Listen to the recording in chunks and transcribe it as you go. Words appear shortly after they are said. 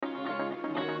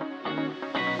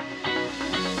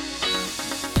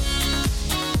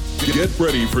Get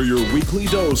ready for your weekly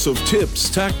dose of tips,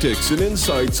 tactics, and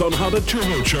insights on how to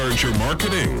turbocharge your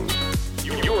marketing.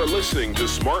 You are listening to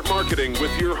Smart Marketing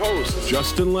with your hosts,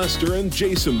 Justin Lester and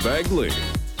Jason Bagley.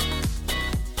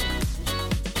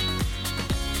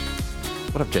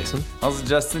 What up, Jason? How's it,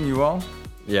 Justin? You well?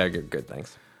 Yeah, good,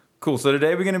 thanks. Cool. So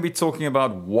today we're going to be talking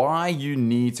about why you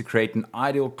need to create an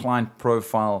ideal client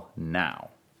profile now.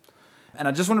 And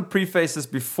I just want to preface this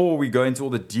before we go into all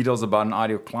the details about an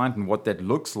ideal client and what that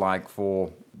looks like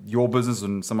for your business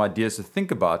and some ideas to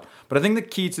think about. But I think the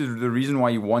key to the reason why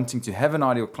you're wanting to have an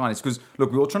ideal client is because,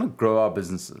 look, we're all trying to grow our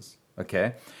businesses,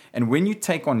 okay? And when you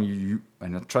take on,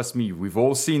 and trust me, we've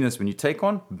all seen this, when you take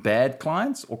on bad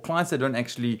clients or clients that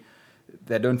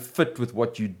don't fit with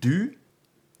what you do,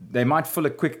 they might fill a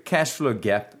quick cash flow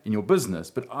gap in your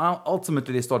business, but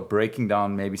ultimately they start breaking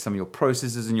down maybe some of your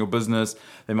processes in your business.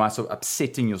 They might start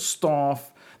upsetting your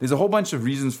staff. There's a whole bunch of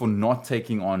reasons for not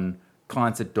taking on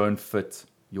clients that don't fit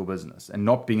your business and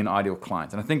not being an ideal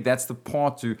client. And I think that's the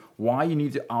part to why you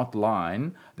need to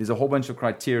outline. There's a whole bunch of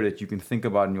criteria that you can think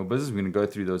about in your business. We're going to go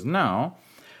through those now.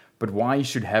 But why you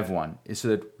should have one is so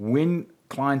that when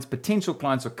potential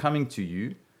clients are coming to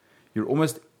you, you're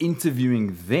almost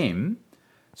interviewing them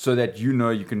so that you know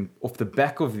you can, off the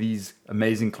back of these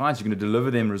amazing clients, you're going to deliver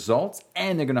them results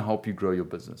and they're going to help you grow your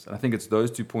business. And I think it's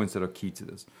those 2 points that are key to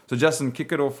this. So Justin,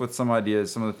 kick it off with some ideas,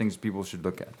 some of the things people should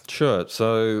look at. Sure.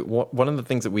 So one of the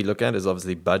things that we look at is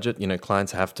obviously budget. You know,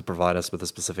 clients have to provide us with a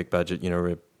specific budget. You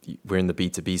know, we're in the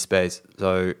B2B space.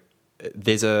 So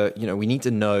we need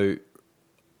to know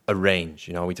a range.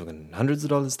 You know, are we talking hundreds of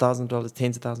dollars, $1,000,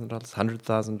 tens of thousands of dollars,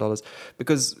 $100,000?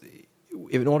 Because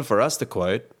in order for us to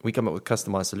quote, we come up with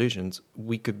customized solutions.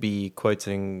 We could be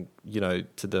quoting,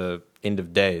 to the end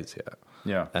of days here.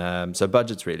 Yeah. So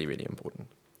budget's really, really important.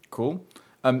 Cool.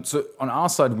 So on our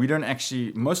side, we don't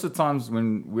actually, most of the times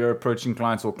when we're approaching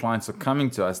clients or clients are coming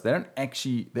to us, they aren't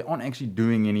actually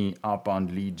doing any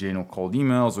outbound lead gen or cold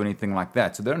emails or anything like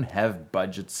that. So they don't have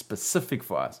budget specific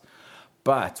for us.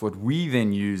 But what we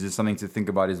then use is something to think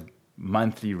about is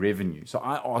monthly revenue. So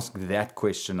I ask that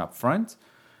question up front.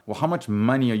 Well, how much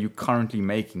money are you currently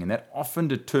making? And that often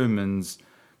determines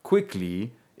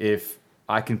quickly if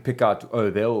I can pick out,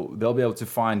 they'll be able to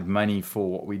find money for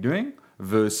what we're doing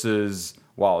versus,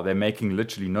 wow, they're making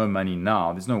literally no money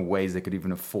now. There's no ways they could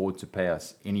even afford to pay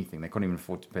us anything. They can't even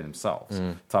afford to pay themselves,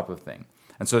 type of thing.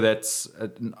 And so that's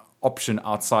an option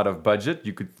outside of budget.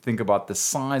 You could think about the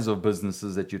size of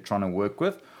businesses that you're trying to work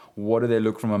with. What do they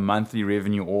look from a monthly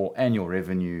revenue or annual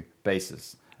revenue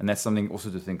basis? And that's something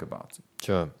also to think about.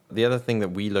 Sure. The other thing that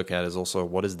we look at is also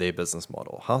what is their business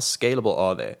model? How scalable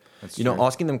are they? That's true. True.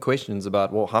 Asking them questions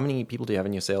about, well, how many people do you have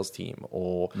in your sales team?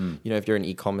 Or, if you're an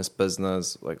e-commerce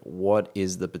business, like what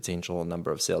is the potential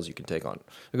number of sales you can take on?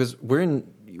 Because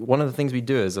one of the things we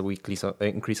do is that we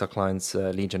increase our clients'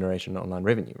 lead generation online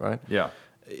revenue, right? Yeah.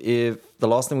 If the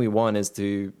last thing we want is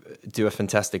to do a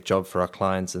fantastic job for our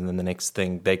clients and then the next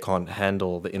thing they can't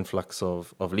handle the influx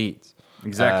of leads.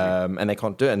 Exactly. And they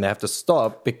can't do it and they have to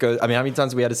stop because, how many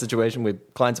times have we had a situation where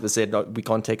clients have said, no, we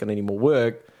can't take on any more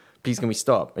work, please can we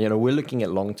stop? We're looking at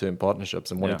long-term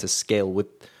partnerships and wanting to scale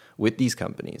with these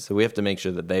companies. So we have to make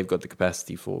sure that they've got the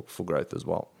capacity for growth as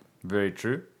well. Very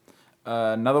true.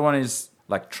 Another one is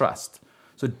like trust.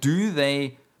 So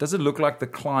does it look like the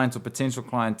client or potential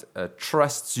client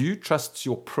trusts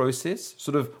your process?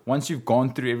 Sort of once you've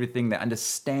gone through everything, they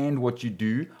understand what you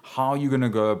do, how you're going to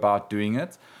go about doing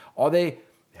it. Are they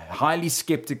highly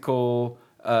skeptical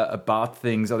about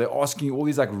things? Are they asking you all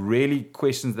these really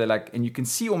questions? They're and you can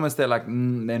see almost they're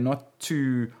they're not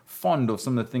too fond of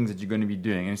some of the things that you're going to be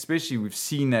doing. And especially we've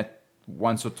seen that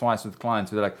once or twice with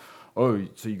clients where they're oh,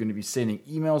 so you're going to be sending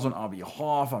emails on our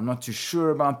behalf? I'm not too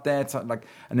sure about that.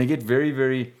 And they get very,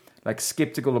 very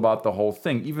skeptical about the whole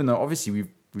thing, even though obviously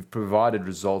we've provided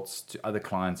results to other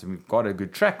clients and we've got a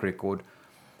good track record.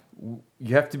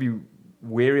 You have to be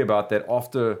wary about that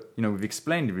after we've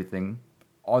explained everything.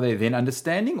 Are they then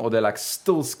understanding or they're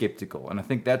still skeptical? And I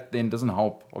think that then doesn't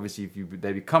help obviously if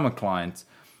they become a client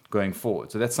going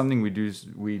forward. So that's something we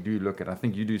do look at. I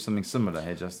think you do something similar,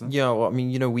 hey Justin? Yeah, well,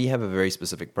 we have a very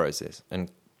specific process and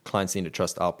clients need to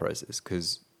trust our process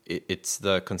because it's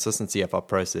the consistency of our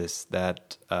process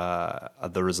that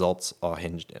the results are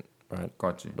hinged in, right?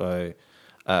 Got you. So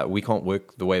we can't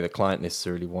work the way the client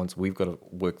necessarily wants. We've got to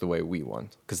work the way we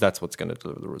want because that's what's going to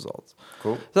deliver the results.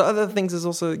 Cool. The other things is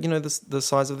also, the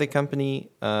size of their company.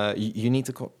 You need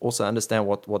to also understand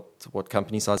what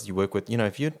company size you work with.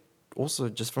 If you're also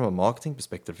just from a marketing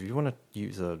perspective, if you want to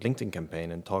use a LinkedIn campaign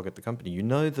and target the company,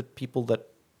 that people that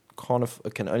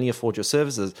can only afford your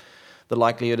services, the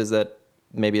likelihood is that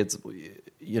maybe it's,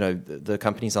 the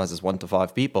company size is 1 to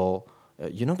 5 people,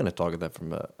 you're not going to target that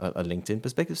from a LinkedIn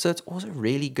perspective. So it's also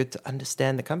really good to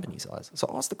understand the company size. So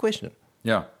ask the question.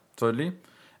 Yeah, totally.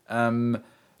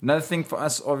 Another thing for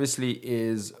us, obviously,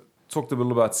 is talked a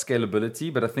little about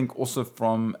scalability, but I think also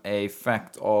from a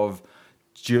fact of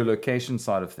geolocation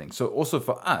side of things. So also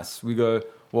for us, we go,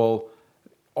 well,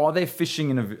 are they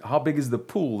fishing how big is the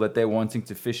pool that they're wanting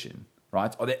to fish in,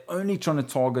 right? Are they only trying to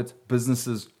target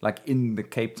businesses like in the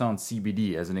Cape Town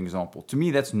CBD as an example? To me,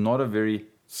 that's not a very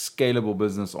scalable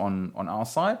business on our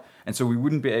side. And so we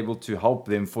wouldn't be able to help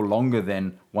them for longer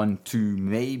than 1, 2,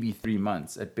 maybe 3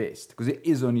 months at best, because there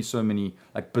is only so many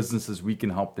like businesses we can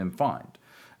help them find.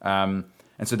 And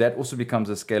so that also becomes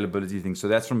a scalability thing. So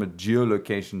that's from a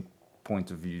geolocation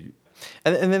point of view.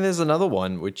 And then there's another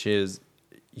one, which is,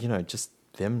 just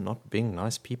them not being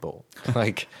nice people.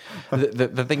 Like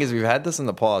the thing is, we've had this in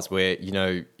the past where,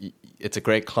 it's a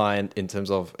great client in terms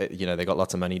of, they got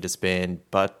lots of money to spend,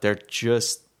 but they're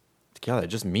just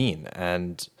mean.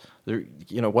 And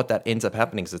what that ends up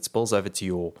happening is it spills over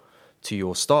to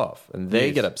your staff, and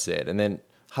they get upset. And then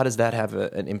how does that have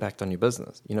an impact on your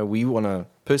business? We want to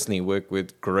personally work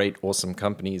with great, awesome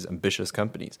companies, ambitious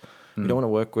companies. We don't want to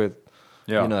work with,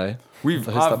 we've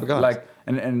like,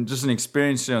 and just an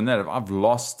experience on that. I've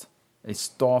lost a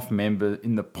staff member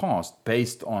in the past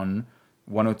based on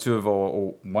one or two of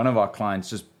one of our clients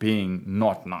just being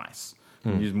not nice.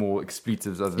 Use more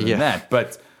expletives other than that,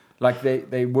 but like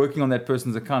they're working on that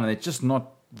person's account and they're just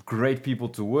not great people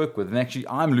to work with. And actually,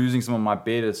 I'm losing some of my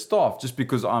better staff just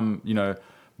because I'm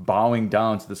bowing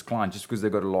down to this client just because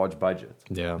they've got a large budget.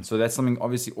 Yeah. So that's something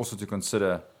obviously also to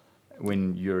consider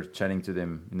when you're chatting to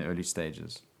them in the early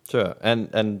stages. Sure.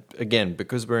 And again,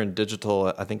 because we're in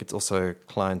digital, I think it's also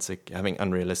clients having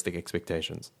unrealistic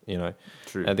expectations,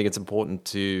 True. I think it's important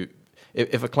to,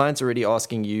 if a client's already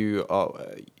asking you, are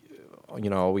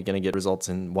we going to get results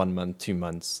in 1 month, 2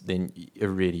 months, then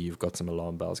already you've got some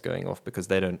alarm bells going off, because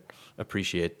they don't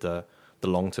appreciate the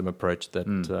long-term approach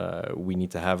that we need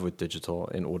to have with digital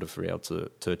in order for able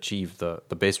to achieve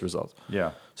the best results.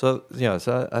 Yeah. So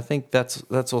I think that's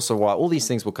also why all these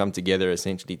things will come together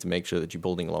essentially to make sure that you're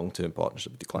building long-term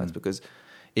partnership with your clients. Because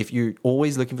if you're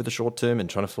always looking for the short term and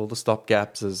trying to fill the stop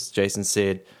gaps, as Jason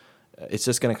said, it's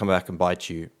just going to come back and bite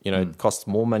you. It costs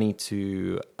more money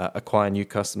to acquire new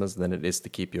customers than it is to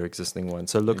keep your existing ones.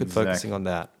 So look at focusing on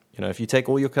that. If you take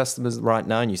all your customers right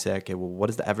now and you say, okay, well, what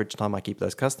is the average time I keep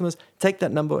those customers? Take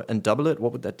that number and double it.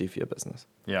 What would that do for your business?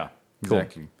 Yeah,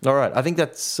 exactly. Cool. All right. I think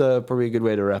that's probably a good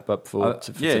way to wrap up for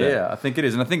today. Yeah, I think it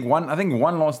is. And I think one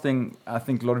last thing, I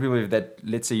think a lot of people, that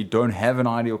let's say you don't have an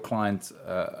ideal client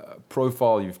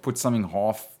profile, you've put something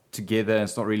half together and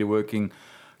it's not really working.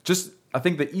 I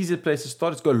think the easiest place to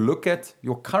start is go look at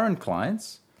your current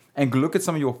clients and go look at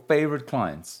some of your favorite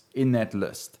clients in that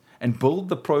list, and build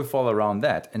the profile around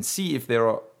that and see if there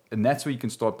are, and that's where you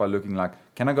can start by looking like,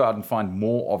 can I go out and find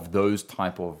more of those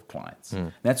type of clients?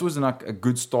 That's always a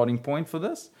good starting point for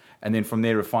this. And then from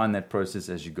there, refine that process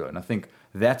as you go. And I think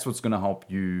that's what's going to help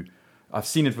you. I've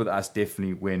seen it with us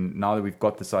definitely now that we've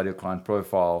got this ideal client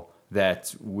profile,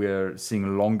 that we're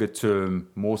seeing longer term,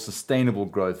 more sustainable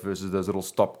growth versus those little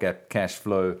stopgap cash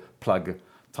flow plug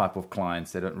type of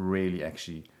clients that don't really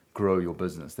actually grow your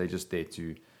business. They're just there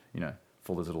to,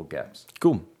 fill those little gaps.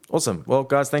 Cool. Awesome. Well,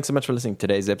 guys, thanks so much for listening to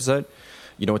today's episode.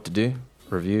 You know what to do.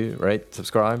 Review, rate,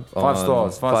 subscribe. 5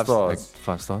 stars. 5 stars.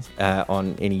 5 stars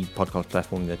on any podcast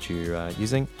platform that you're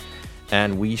using.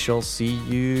 And we shall see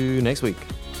you next week.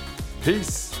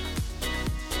 Peace.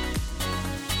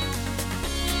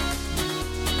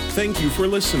 Thank you for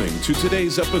listening to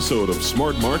today's episode of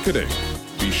Smart Marketing.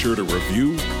 Be sure to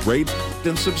review, rate,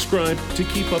 and subscribe to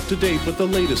keep up to date with the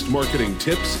latest marketing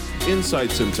tips,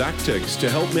 insights, and tactics to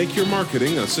help make your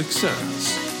marketing a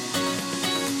success.